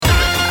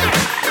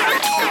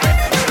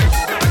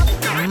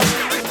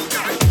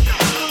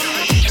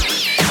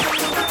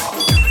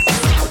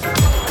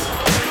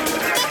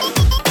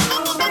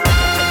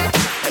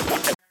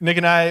Nick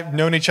and I have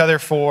known each other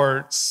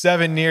for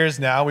 7 years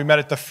now. We met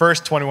at the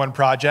first 21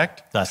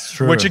 Project. That's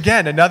true. Which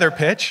again, another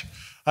pitch.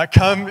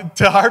 Come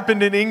to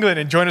Harpenden, England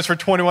and join us for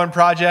 21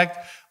 Project,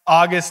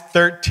 August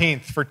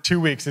 13th for 2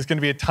 weeks. It's going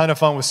to be a ton of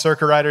fun with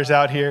Circa riders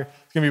out here.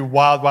 It's going to be a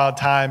wild, wild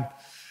time.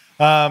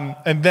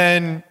 And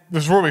then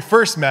this is where we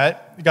first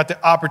met. We got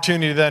the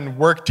opportunity to then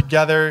work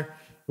together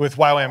with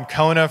YWAM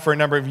Kona for a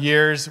number of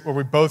years, where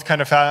we both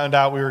kind of found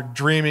out we were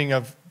dreaming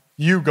of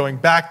you going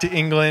back to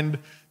England,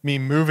 me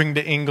moving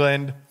to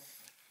England,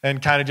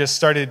 and kind of just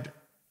started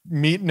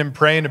meeting and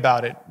praying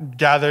about it.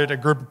 Gathered a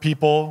group of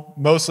people,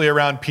 mostly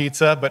around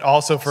pizza, but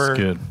also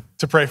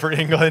to pray for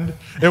England.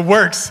 It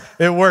works.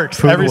 Food every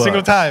works.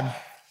 Single time.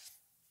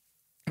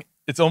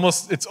 It's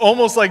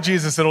almost like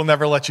Jesus. It'll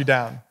never let you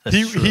down.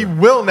 He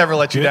will never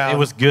let you down. It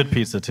was good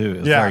pizza too. It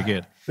was very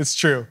good. It's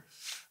true.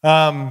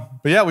 But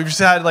yeah, we've just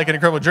had like an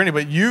incredible journey.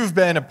 But you've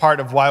been a part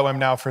of YWAM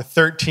now for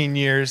 13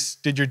 years.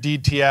 Did your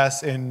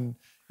DTS in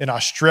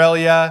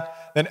Australia,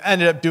 then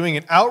ended up doing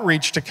an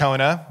outreach to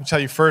Kona, which is how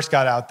you first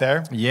got out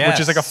there. Yes.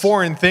 Which is like a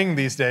foreign thing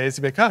these days.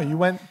 To be like, oh, you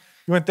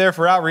went there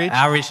for outreach.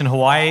 Outreach in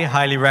Hawaii,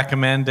 highly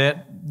recommend it.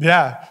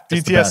 Yeah,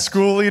 DTS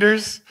school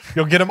leaders,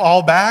 you'll get them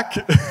all back.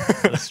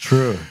 That's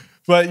true.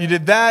 But you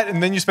did that,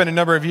 and then you spent a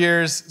number of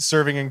years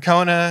serving in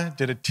Kona,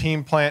 did a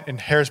team plant in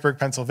Harrisburg,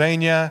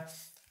 Pennsylvania,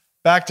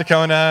 back to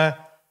Kona,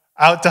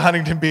 out to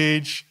Huntington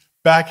Beach,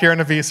 back here on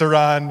a visa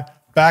run,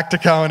 back to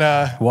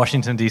Kona.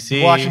 Washington, D.C.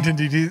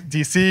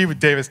 D.C. with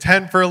Davis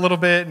Tent for a little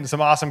bit and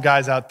some awesome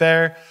guys out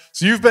there.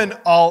 So you've been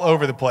all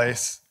over the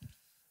place.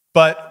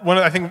 But one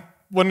of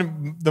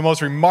the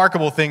most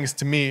remarkable things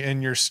to me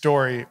in your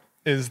story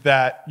is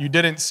that you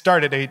didn't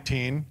start at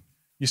 18.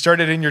 You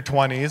started in your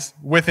 20s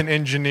with an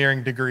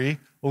engineering degree,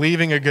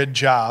 leaving a good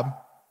job.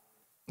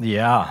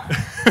 Yeah.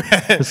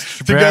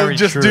 to go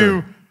just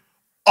do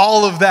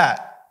all of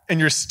that, and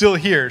you're still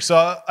here.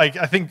 So I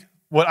think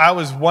what I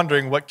was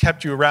wondering, what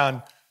kept you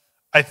around,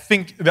 I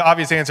think the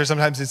obvious answer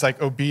sometimes is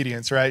like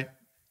obedience, right?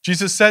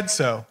 Jesus said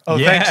so. Oh,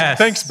 yes.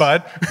 Thanks,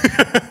 bud.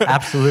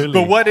 Absolutely.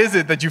 But what is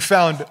it that you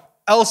found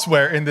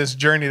elsewhere in this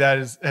journey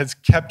that has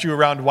kept you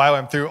around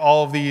YWAM through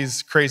all of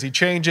these crazy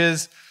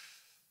changes?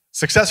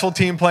 Successful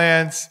team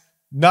plants,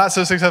 not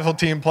so successful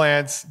team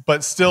plants,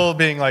 but still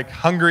being like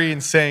hungry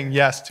and saying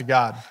yes to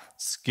God.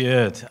 It's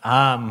good.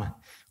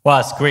 Well,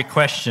 it's a great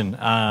question.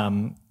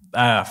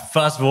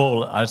 First of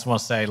all, I just want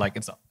to say, like,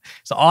 it's an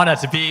honor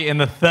to be in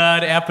the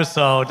third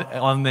episode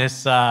on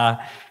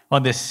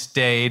this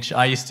stage.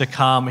 I used to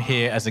come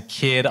here as a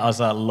kid, as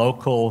a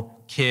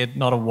local kid,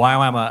 not a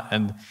YWAMer,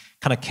 and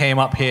kind of came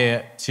up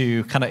here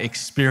to kind of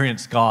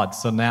experience God.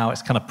 So now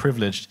it's kind of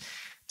privileged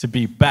to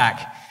be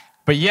back.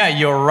 But yeah,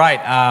 you're right.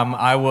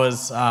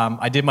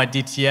 I did my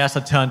DTS.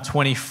 I turned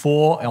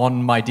 24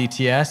 on my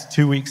DTS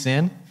 2 weeks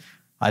in.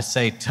 I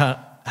say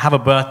have a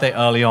birthday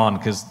early on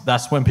because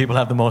that's when people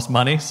have the most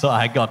money. So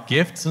I got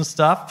gifts and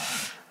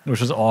stuff,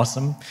 which was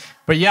awesome.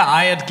 But yeah,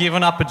 I had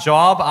given up a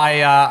job.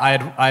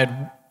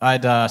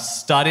 I'd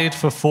studied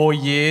for 4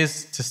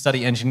 years to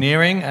study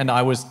engineering, and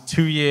I was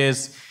 2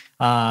 years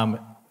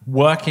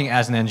working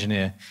as an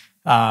engineer.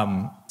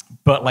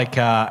 But like,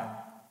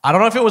 I don't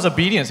know if it was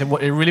obedience. It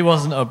really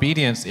wasn't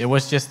obedience. It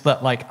was just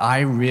that, like, I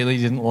really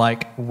didn't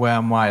like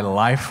where my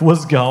life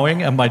was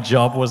going and my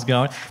job was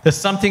going. There's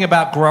something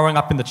about growing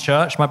up in the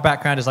church. My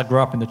background is I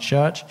grew up in the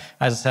church.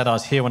 As I said, I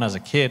was here when I was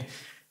a kid.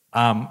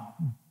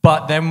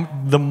 But then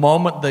the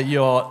moment that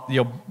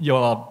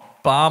your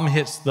bum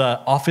hits the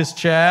office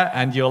chair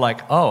and you're like,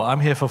 oh, I'm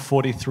here for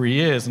 43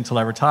 years until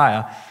I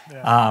retire.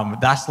 Yeah.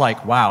 That's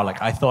like, wow, like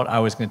I thought I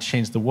was going to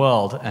change the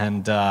world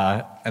and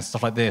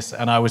stuff like this.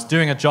 And I was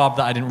doing a job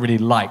that I didn't really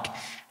like.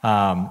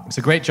 It's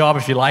a great job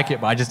if you like it,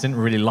 but I just didn't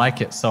really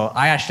like it. So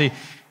I actually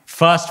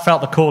first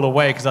felt the call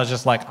away because I was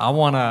just like, I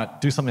want to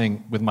do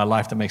something with my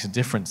life that makes a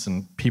difference.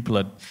 And people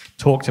had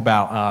talked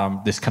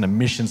about this kind of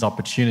missions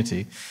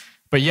opportunity.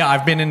 But yeah,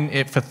 I've been in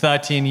it for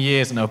 13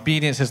 years, and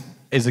obedience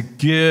is a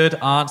good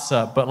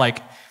answer. But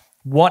like,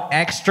 what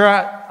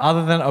extra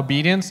other than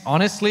obedience?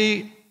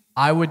 Honestly,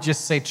 I would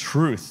just say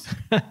truth.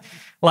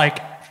 Like,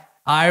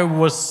 I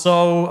was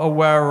so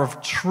aware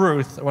of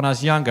truth when I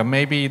was younger.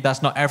 Maybe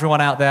that's not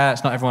everyone out there.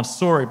 It's not everyone's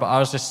story, but I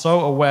was just so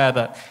aware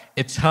that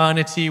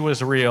eternity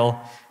was real.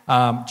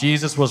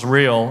 Jesus was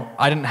real.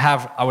 I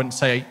wouldn't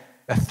say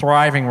a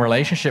thriving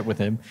relationship with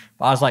him,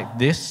 but I was like,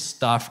 this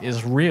stuff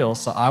is real.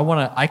 So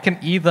I can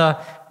either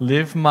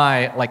live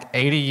my like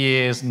 80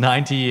 years,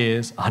 90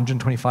 years,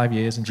 125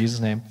 years in Jesus'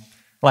 name,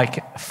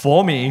 like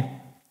for me,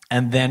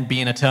 and then be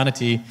in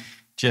eternity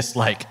just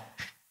like,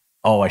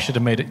 oh, I should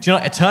have made it. Do you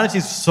know, eternity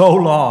is so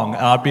long.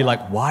 And I'd be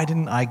like, why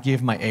didn't I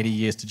give my 80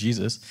 years to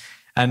Jesus?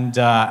 And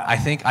I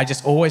think I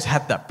just always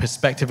had that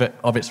perspective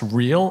of it's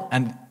real.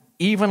 And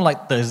even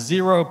like the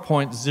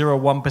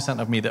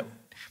 0.01% of me that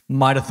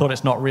might have thought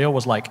it's not real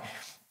was like,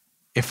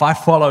 if I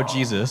follow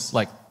Jesus,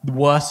 like the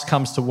worst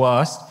comes to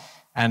worst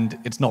and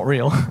it's not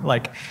real,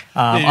 like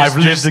I've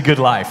lived a good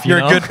life. You're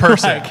a good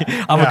person. Like,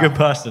 I'm a good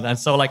person. And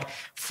so like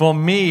for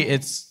me,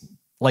 it's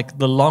like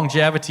the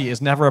longevity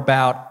is never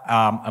about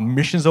a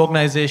missions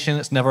organization.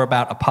 It's never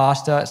about a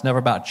pastor. It's never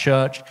about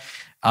church.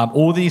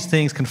 All these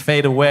things can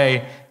fade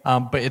away,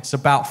 but it's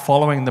about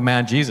following the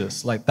man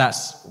Jesus. Like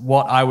that's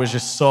what I was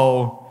just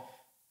so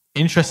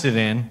interested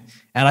in.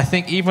 And I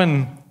think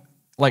even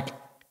like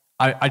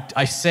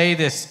I say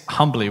this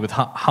humbly with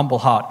humble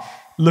heart.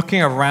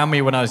 Looking around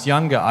me when I was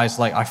younger, I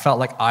felt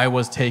like I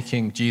was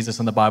taking Jesus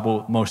and the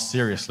Bible most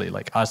seriously.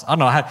 Like I don't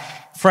know, I had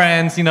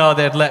friends, they'd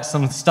let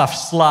some stuff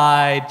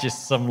slide,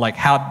 just some like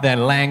how their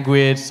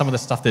language, some of the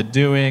stuff they're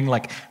doing.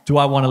 Like, do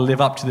I want to live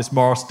up to this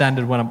moral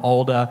standard when I'm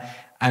older?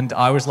 And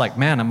I was like,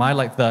 man, am I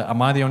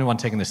the only one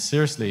taking this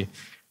seriously?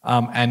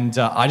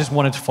 I just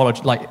wanted to follow,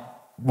 like,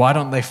 why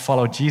don't they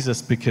follow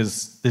Jesus?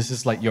 Because this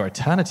is like your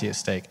eternity at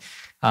stake.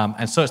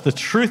 And so it's the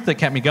truth that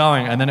kept me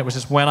going. And then it was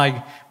just when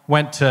I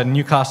went to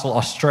Newcastle,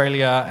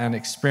 Australia, and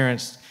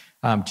experienced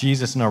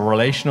Jesus in a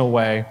relational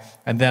way,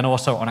 and then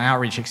also on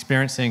outreach,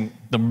 experiencing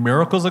the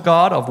miracles of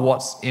God, of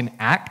what's in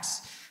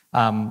Acts,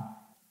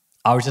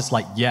 I was just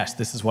like, yes,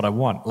 this is what I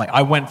want. Like,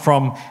 I went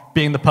from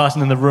being the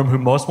person in the room who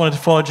most wanted to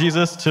follow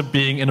Jesus to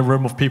being in a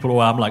room of people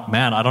where I'm like,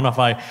 man, I don't know if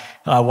I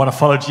want to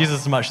follow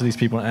Jesus as much as these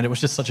people. And it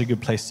was just such a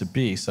good place to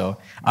be. So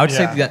I would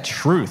say that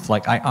truth,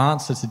 like I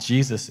answer to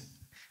Jesus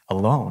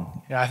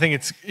alone. Yeah, I think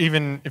it's,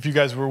 even if you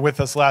guys were with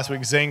us last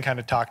week, Zane kind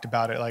of talked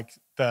about it, like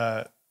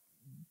the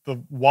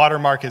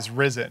watermark is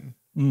risen.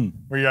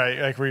 Where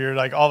you're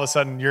like all of a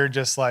sudden you're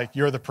just like,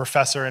 you're the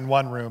professor in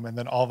one room, and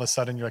then all of a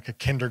sudden you're like a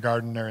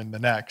kindergartner in the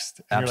next.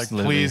 And Absolutely.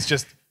 you're like, please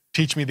just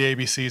teach me the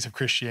ABCs of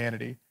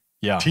Christianity.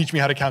 Yeah. Teach me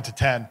how to count to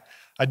 10.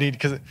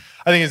 Because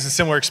I think it's a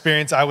similar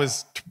experience.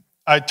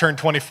 I turned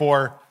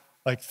 24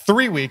 like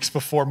 3 weeks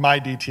before my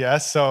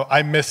DTS, so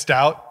I missed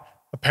out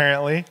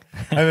apparently.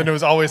 And then it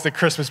was always the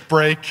Christmas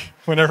break.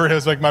 Whenever it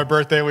was like my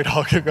birthday, we'd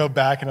all go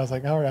back, and I was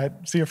like, all right,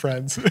 see you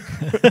friends.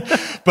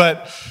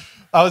 But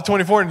I was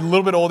 24 and a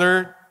little bit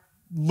older,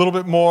 a little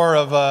bit more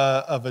of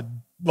a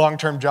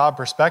long-term job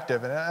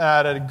perspective. And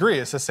I'd agree,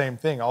 it's the same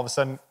thing. All of a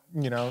sudden,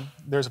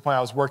 there's a point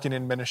I was working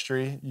in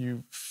ministry.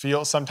 You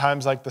feel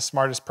sometimes like the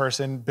smartest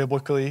person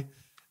biblically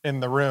in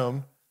the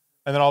room.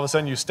 And then all of a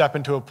sudden you step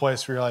into a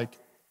place where you're like,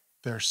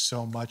 there's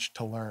so much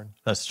to learn.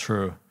 That's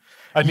true.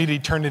 I need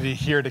eternity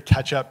here to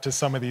catch up to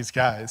some of these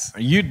guys.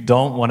 You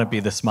don't want to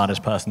be the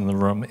smartest person in the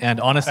room. And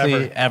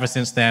honestly, ever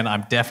since then,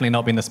 I'm definitely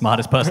not being the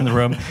smartest person in the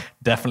room,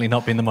 definitely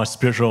not being the most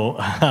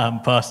spiritual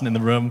person in the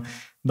room,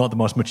 not the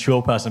most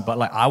mature person. But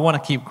like, I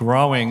want to keep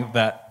growing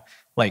that,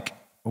 like,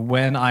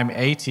 when I'm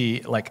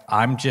 80, like,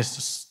 I'm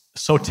just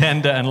so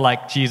tender and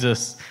like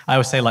Jesus. I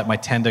always say like my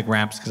tender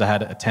gramps, because I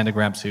had a tender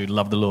gramps who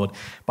loved the Lord.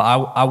 But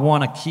I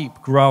want to keep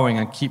growing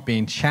and keep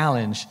being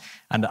challenged.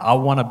 And I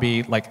want to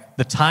be like,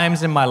 the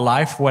times in my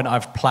life when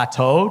I've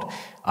plateaued,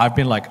 I've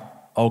been like,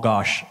 oh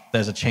gosh,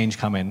 there's a change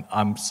coming.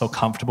 I'm so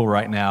comfortable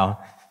right now.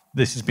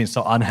 This has been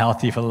so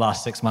unhealthy for the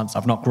last 6 months.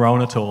 I've not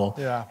grown at all.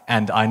 Yeah.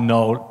 And I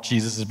know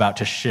Jesus is about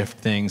to shift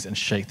things and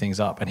shake things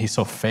up. And he's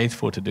so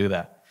faithful to do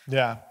that.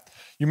 Yeah.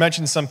 You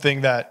mentioned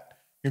something that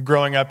you're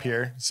growing up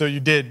here. So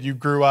you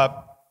grew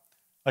up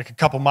like a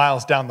couple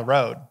miles down the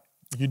road.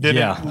 You didn't,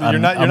 Yeah, you're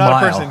not a a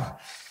person. mile.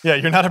 Yeah.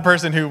 You're not a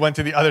person who went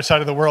to the other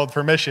side of the world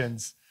for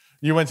missions.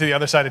 You went to the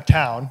other side of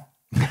town.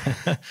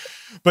 But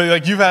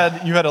like you've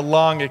had a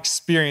long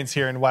experience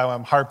here in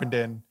YWAM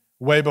Harpenden,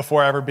 way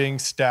before ever being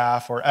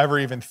staff or ever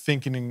even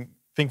thinking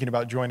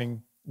about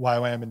joining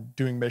YWAM and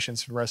doing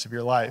missions for the rest of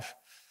your life.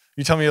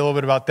 You tell me a little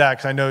bit about that,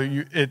 because I know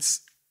it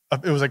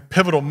was like a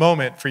pivotal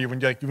moment for you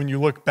when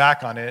you look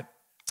back on it.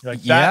 You're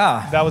like,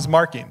 that was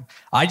marking.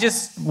 I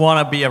just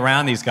want to be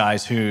around these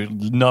guys who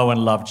know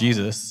and love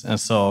Jesus. And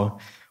so,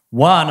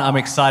 one, I'm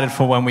excited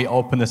for when we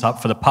open this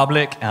up for the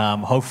public.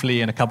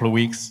 Hopefully in a couple of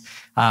weeks,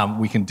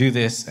 we can do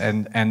this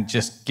and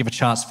just give a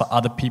chance for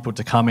other people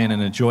to come in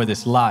and enjoy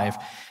this live.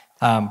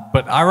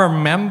 But I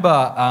remember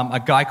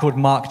a guy called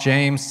Mark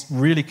James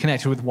really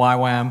connected with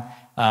YWAM.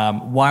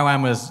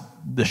 YWAM was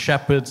the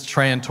Shepherds,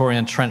 Trey and Tori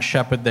and Trent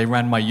Shepherd. They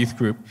ran my youth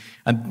group.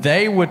 And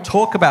they would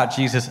talk about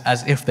Jesus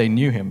as if they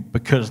knew him,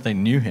 because they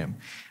knew him.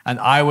 And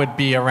I would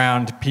be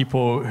around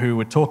people who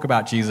would talk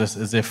about Jesus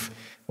as if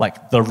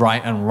like the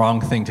right and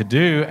wrong thing to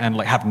do, and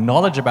like have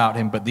knowledge about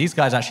him. But these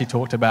guys actually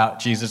talked about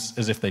Jesus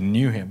as if they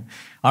knew him.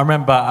 I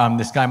remember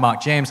this guy,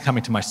 Mark James,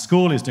 coming to my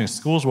school. He was doing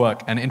schools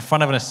work, and in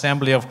front of an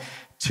assembly of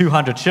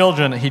 200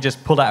 children, he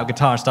just pulled out a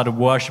guitar and started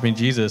worshiping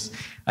Jesus.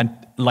 And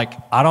like,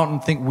 I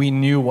don't think we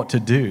knew what to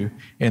do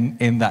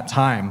in that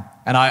time.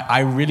 And I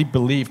really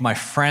believe my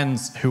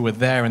friends who were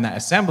there in that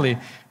assembly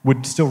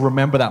would still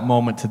remember that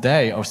moment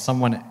today of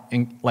someone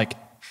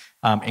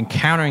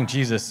encountering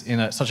Jesus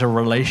in such a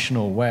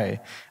relational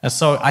way. And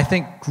so I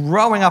think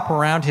growing up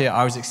around here,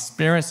 I was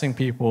experiencing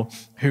people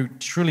who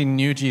truly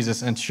knew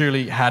Jesus and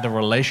truly had a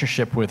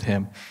relationship with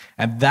him.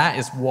 And that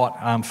is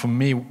what, for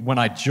me, when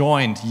I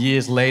joined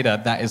years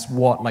later, that is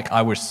what like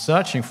I was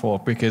searching for,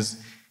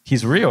 because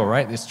he's real,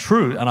 right? It's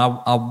true. And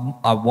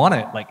I want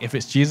it. Like, if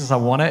it's Jesus, I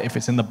want it. If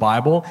it's in the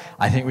Bible,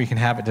 I think we can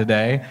have it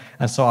today.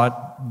 And so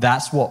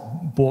that's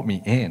what brought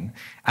me in.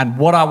 And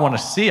what I want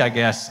to see, I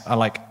guess, are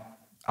like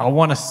I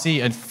want to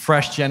see a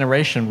fresh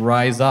generation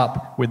rise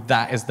up with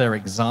that as their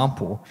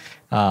example.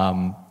 So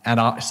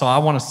I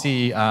want to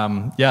see,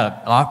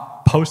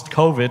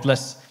 post-COVID,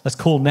 let's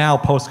call now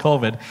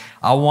post-COVID,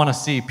 I want to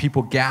see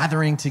people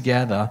gathering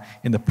together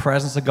in the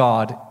presence of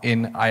God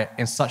in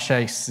such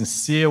a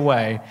sincere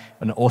way,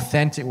 an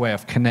authentic way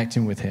of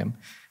connecting with Him.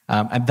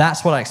 And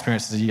that's what I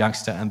experienced as a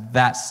youngster, and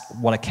that's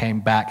what I came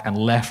back and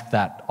left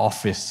that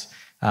office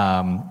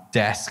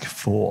desk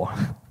for.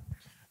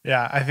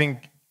 Yeah, I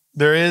think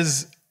there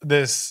is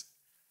this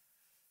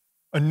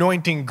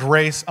anointing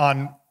grace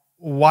on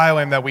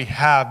YWAM that we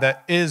have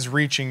that is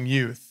reaching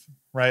youth,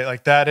 right?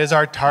 Like that is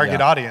our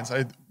target audience.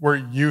 We're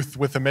youth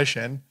with a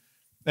mission.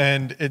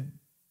 And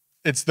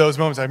it's those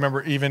moments. I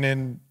remember even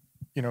in,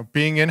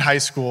 being in high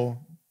school,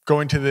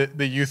 going to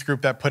the youth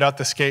group that put out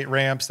the skate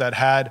ramps, that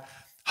had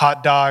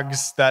hot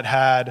dogs, that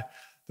had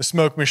the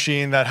smoke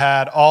machine, that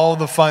had all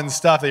the fun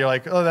stuff that you're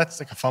like, oh, that's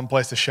like a fun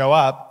place to show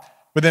up.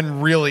 But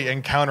then really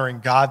encountering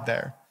God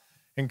there.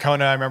 In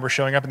Kona, I remember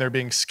showing up and there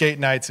being skate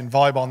nights and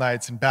volleyball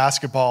nights and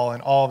basketball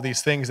and all of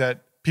these things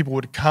that people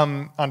would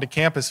come onto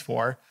campus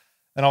for,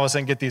 and all of a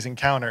sudden get these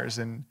encounters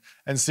and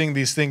seeing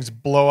these things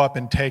blow up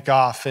and take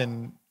off.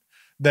 And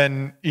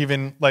then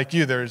even like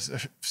you, there's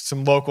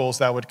some locals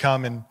that would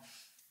come and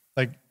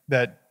like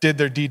that did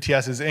their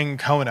DTSs in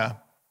Kona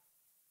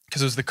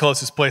because it was the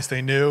closest place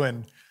they knew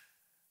and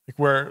like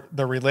where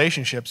the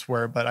relationships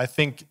were. But I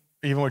think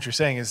even what you're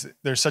saying is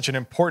there's such an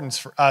importance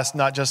for us,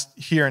 not just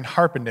here in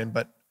Harpenden,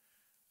 but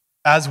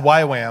as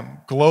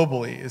YWAM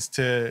globally, is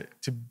to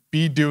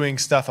be doing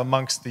stuff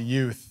amongst the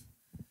youth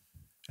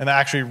and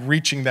actually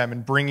reaching them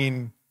and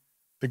bringing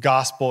the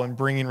gospel and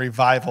bringing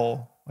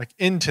revival like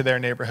into their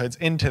neighborhoods,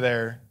 into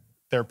their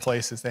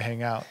places they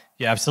hang out.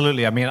 Yeah,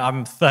 absolutely. I mean,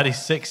 I'm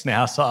 36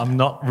 now, so I'm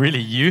not really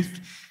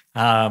youth.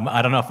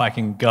 I don't know if I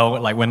can go,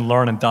 like when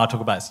Lauren and Dar talk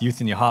about youth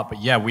in your heart,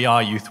 but yeah, we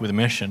are youth with a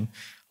mission.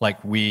 Like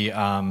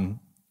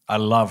I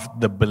love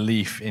the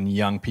belief in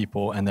young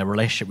people and their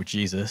relationship with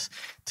Jesus,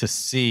 to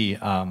see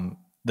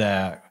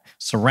their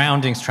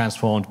surroundings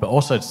transformed, but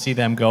also to see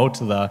them go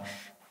to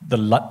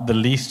the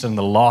least and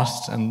the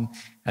lost, and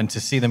to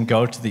see them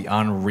go to the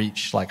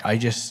unreached. Like I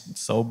just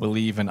so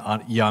believe in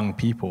young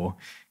people,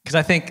 because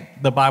I think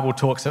the Bible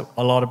talks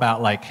a lot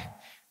about like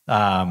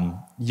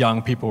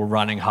young people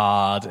running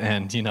hard,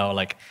 and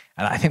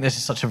and I think there's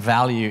just such a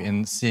value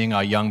in seeing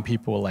our young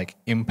people like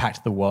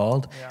impact the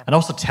world, and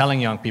also telling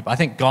young people. I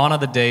think gone are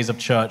the days of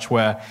church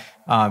where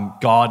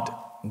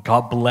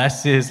God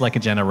blesses like a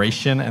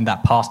generation, and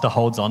that pastor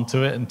holds on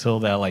to it until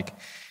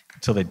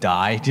they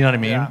die. Do you know what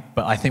I mean? Yeah.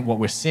 But I think what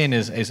we're seeing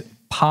is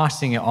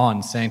passing it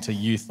on, saying to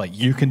youth, like,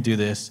 you can do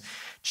this.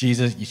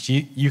 Jesus,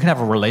 you can have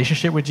a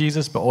relationship with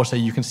Jesus, but also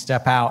you can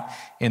step out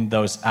in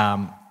those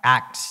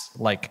acts,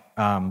 like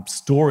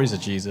stories of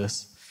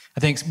Jesus. I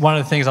think one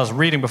of the things I was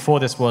reading before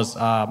this was,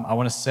 I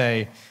want to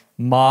say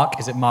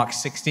Mark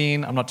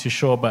 16? I'm not too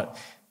sure, but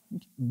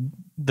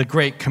the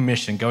Great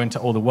Commission, go into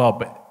all the world.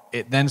 But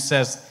it then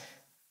says,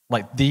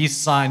 like, these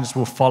signs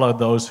will follow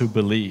those who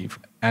believe.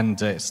 And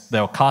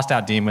they'll cast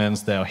out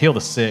demons, they'll heal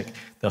the sick,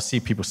 they'll see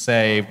people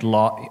saved.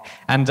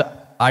 And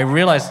I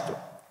realized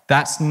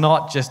that's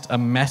not just a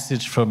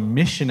message for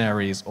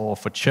missionaries or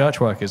for church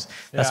workers.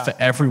 That's for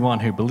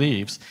everyone who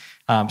believes.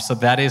 So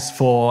that is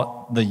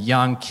for the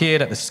young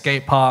kid at the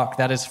skate park.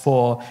 That is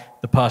for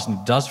the person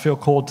who does feel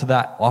called to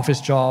that office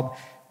job.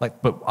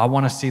 But I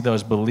want to see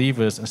those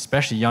believers,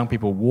 especially young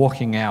people,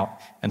 walking out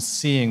and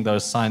seeing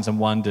those signs and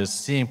wonders,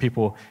 seeing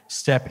people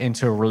step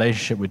into a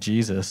relationship with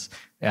Jesus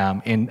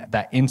in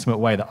that intimate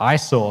way that I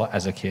saw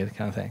as a kid,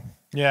 kind of thing.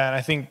 Yeah, and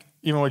I think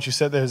even what you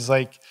said, there's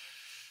like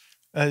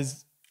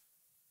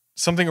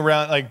something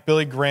around, like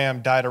Billy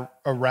Graham died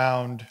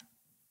around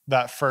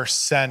that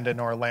first send in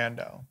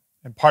Orlando.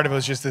 And part of it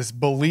was just this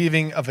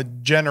believing of a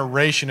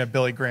generation of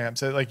Billy Graham.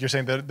 So like you're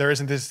saying, that there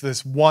isn't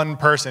this one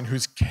person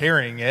who's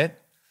carrying it.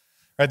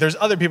 Right? There's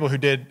other people who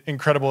did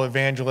incredible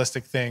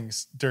evangelistic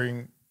things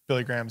during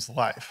Billy Graham's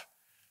life.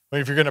 But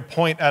if you're going to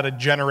point at a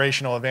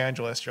generational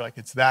evangelist, you're like,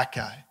 it's that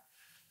guy.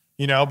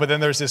 But then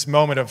there's this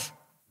moment of,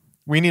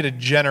 we need a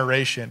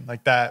generation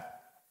like that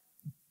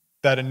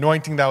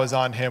anointing that was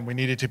on him. We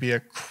needed to be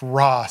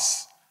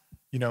across,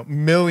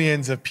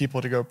 millions of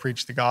people to go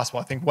preach the gospel.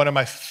 I think one of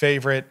my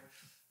favorite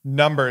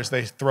numbers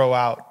they throw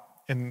out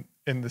in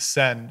the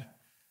send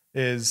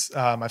is,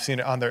 I've seen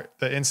it on the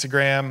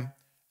Instagram.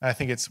 I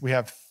think we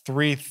have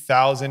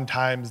 3,000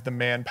 times the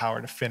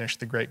manpower to finish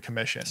the Great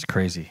Commission. It's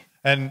crazy.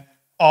 And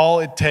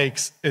all it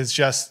takes is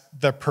just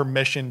the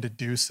permission to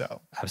do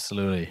so.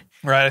 Absolutely.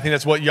 Right? I think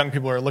that's what young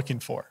people are looking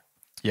for.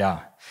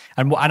 Yeah.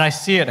 And I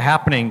see it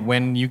happening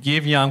when you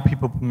give young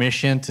people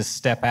permission to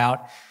step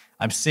out.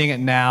 I'm seeing it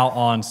now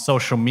on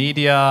social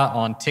media,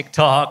 on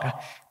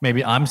TikTok.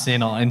 Maybe I'm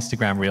seeing it on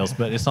Instagram Reels,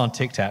 but it's on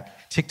TikTok.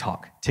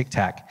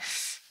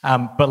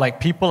 But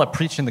like people are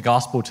preaching the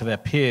gospel to their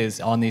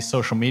peers on these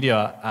social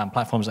media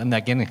platforms, and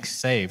they're getting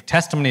saved.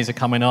 Testimonies are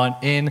coming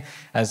in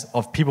as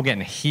of people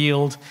getting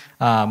healed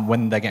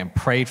when they're getting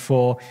prayed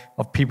for,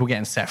 of people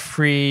getting set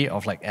free,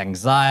 of like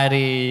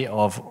anxiety,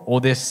 of all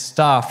this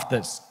stuff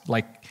that's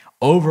like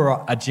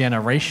over a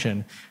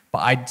generation. But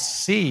I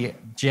see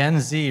Gen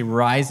Z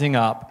rising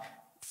up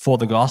for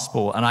the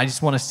gospel, and I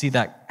just want to see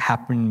that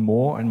happen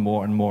more and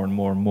more and more and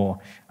more and more.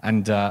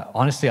 And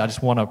honestly, I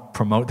just want to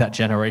promote that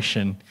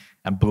generation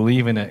and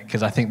believe in it,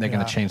 because I think they're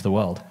going to change the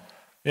world.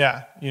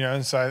 Yeah,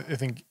 and so I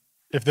think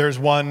if there's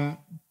one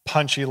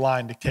punchy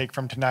line to take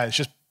from tonight, it's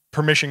just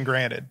permission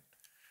granted,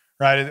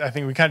 right? I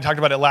think we kind of talked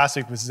about it last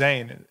week with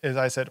Zane. As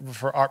I said,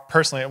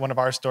 personally, one of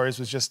our stories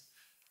was just,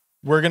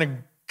 we're going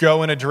to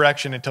go in a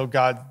direction until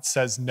God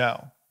says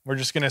no. We're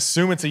just going to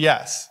assume it's a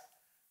yes,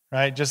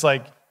 right? Just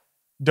like,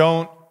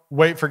 don't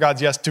wait for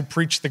God's yes to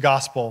preach the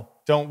gospel.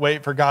 Don't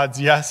wait for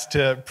God's yes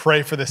to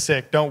pray for the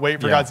sick. Don't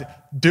wait for God's,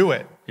 do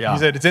it. Yeah. He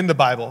said it's in the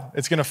Bible.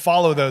 It's going to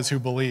follow those who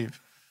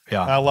believe.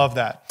 Yeah. And I love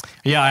that.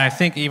 Yeah, I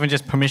think even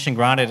just permission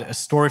granted, a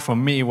story for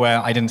me where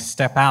I didn't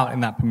step out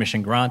in that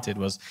permission granted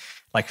was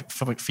like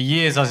for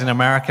years I was in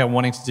America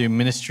wanting to do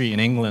ministry in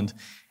England.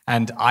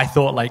 And I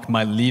thought like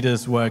my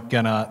leaders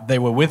they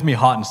were with me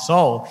heart and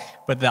soul,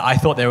 but I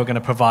thought they were going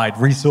to provide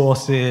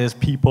resources,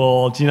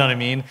 people, do you know what I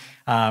mean?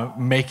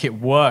 Make it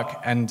work.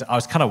 And I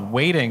was kind of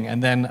waiting.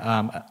 And then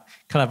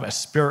kind of a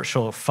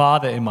spiritual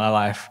father in my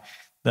life,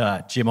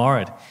 Jim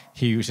Orrid,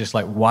 he was just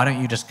like, why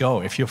don't you just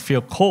go? If you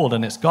feel called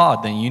and it's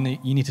God, then you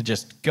need to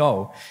just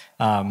go.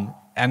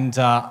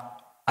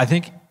 I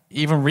think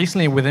even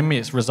recently within me,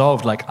 it's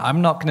resolved. Like,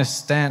 I'm not going to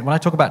stand, when I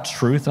talk about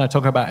truth and I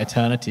talk about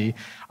eternity,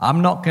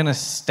 I'm not going to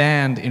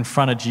stand in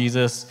front of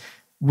Jesus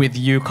with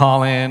you,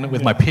 Colin,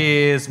 with my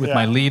peers, with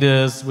my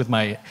leaders, with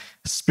my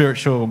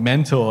spiritual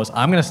mentors.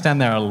 I'm going to stand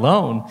there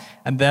alone,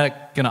 and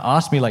they're going to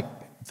ask me, like,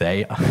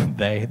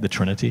 the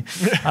Trinity.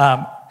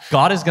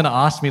 God is going to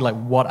ask me, like,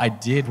 what I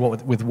did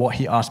with what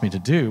he asked me to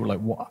do,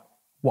 like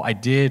what I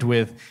did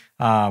with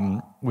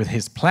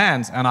his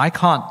plans, and I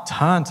can't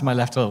turn to my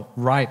left or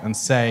right and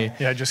say,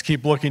 just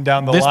keep looking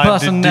down the this line.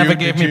 This person never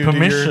gave me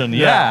permission.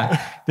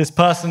 This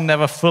person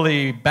never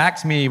fully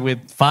backed me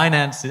with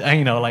finances.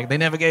 Like they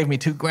never gave me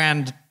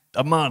 $2,000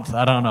 a month.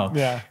 I don't know.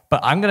 Yeah.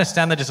 But I'm going to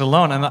stand there just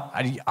alone, and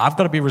I've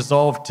got to be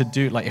resolved to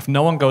do, like, if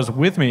no one goes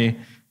with me,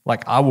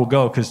 like, I will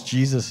go because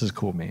Jesus has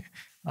called me.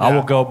 I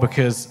will go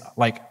because,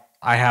 like,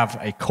 I have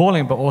a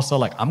calling, but also,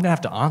 like, I'm going to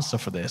have to answer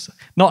for this.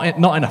 Not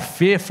in a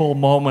fearful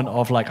moment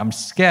of, like, I'm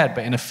scared,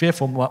 but in a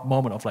fearful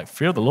moment of, like,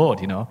 fear the Lord,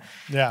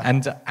 Yeah.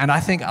 And I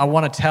think I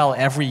want to tell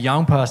every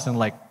young person,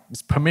 like,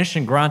 it's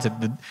permission granted.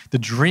 The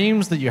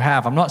dreams that you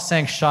have, I'm not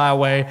saying shy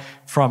away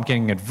from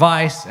getting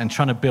advice and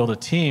trying to build a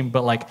team,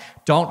 but, like,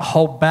 don't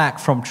hold back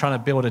from trying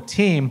to build a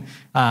team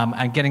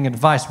and getting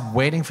advice,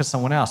 waiting for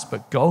someone else,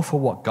 but go for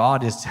what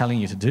God is telling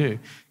you to do,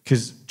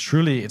 because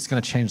truly it's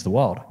going to change the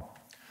world.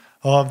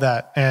 I love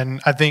that. And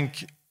I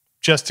think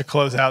just to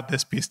close out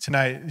this piece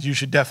tonight, you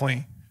should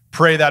definitely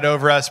pray that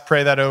over us,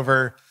 pray that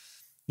over,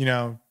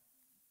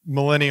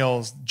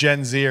 millennials,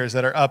 Gen Zers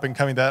that are up and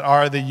coming, that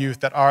are the youth,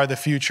 that are the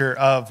future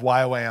of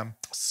YWAM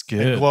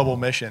and global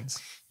missions.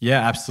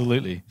 Yeah,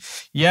 absolutely.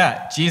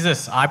 Yeah,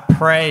 Jesus, I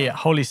pray,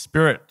 Holy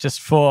Spirit,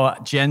 just for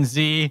Gen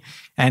Z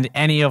and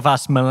any of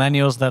us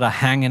millennials that are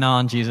hanging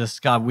on, Jesus,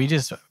 God, we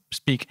just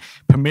speak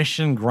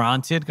permission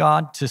granted,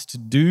 God, just to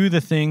do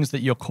the things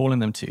that you're calling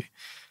them to.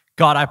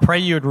 God, I pray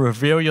you would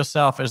reveal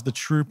yourself as the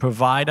true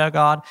provider,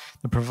 God,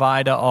 the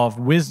provider of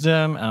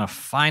wisdom and of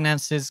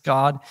finances,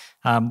 God,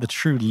 the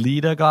true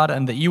leader, God,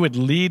 and that you would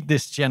lead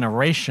this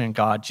generation,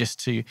 God,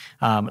 just to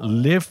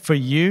live for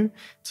you,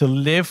 to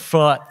live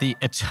for the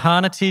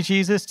eternity,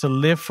 Jesus, to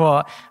live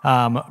for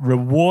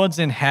rewards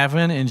in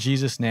heaven in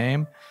Jesus'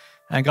 name.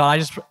 And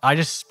God, I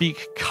just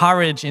speak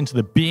courage into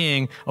the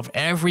being of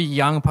every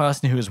young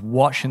person who is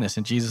watching this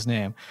in Jesus'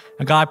 name.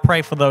 And God, I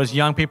pray for those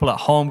young people at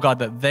home, God,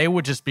 that they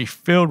would just be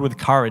filled with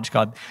courage,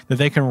 God, that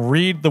they can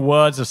read the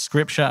words of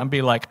Scripture and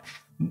be like,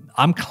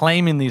 I'm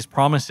claiming these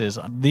promises.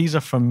 These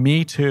are for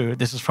me too.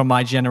 This is for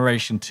my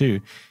generation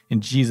too, in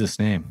Jesus'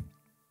 name.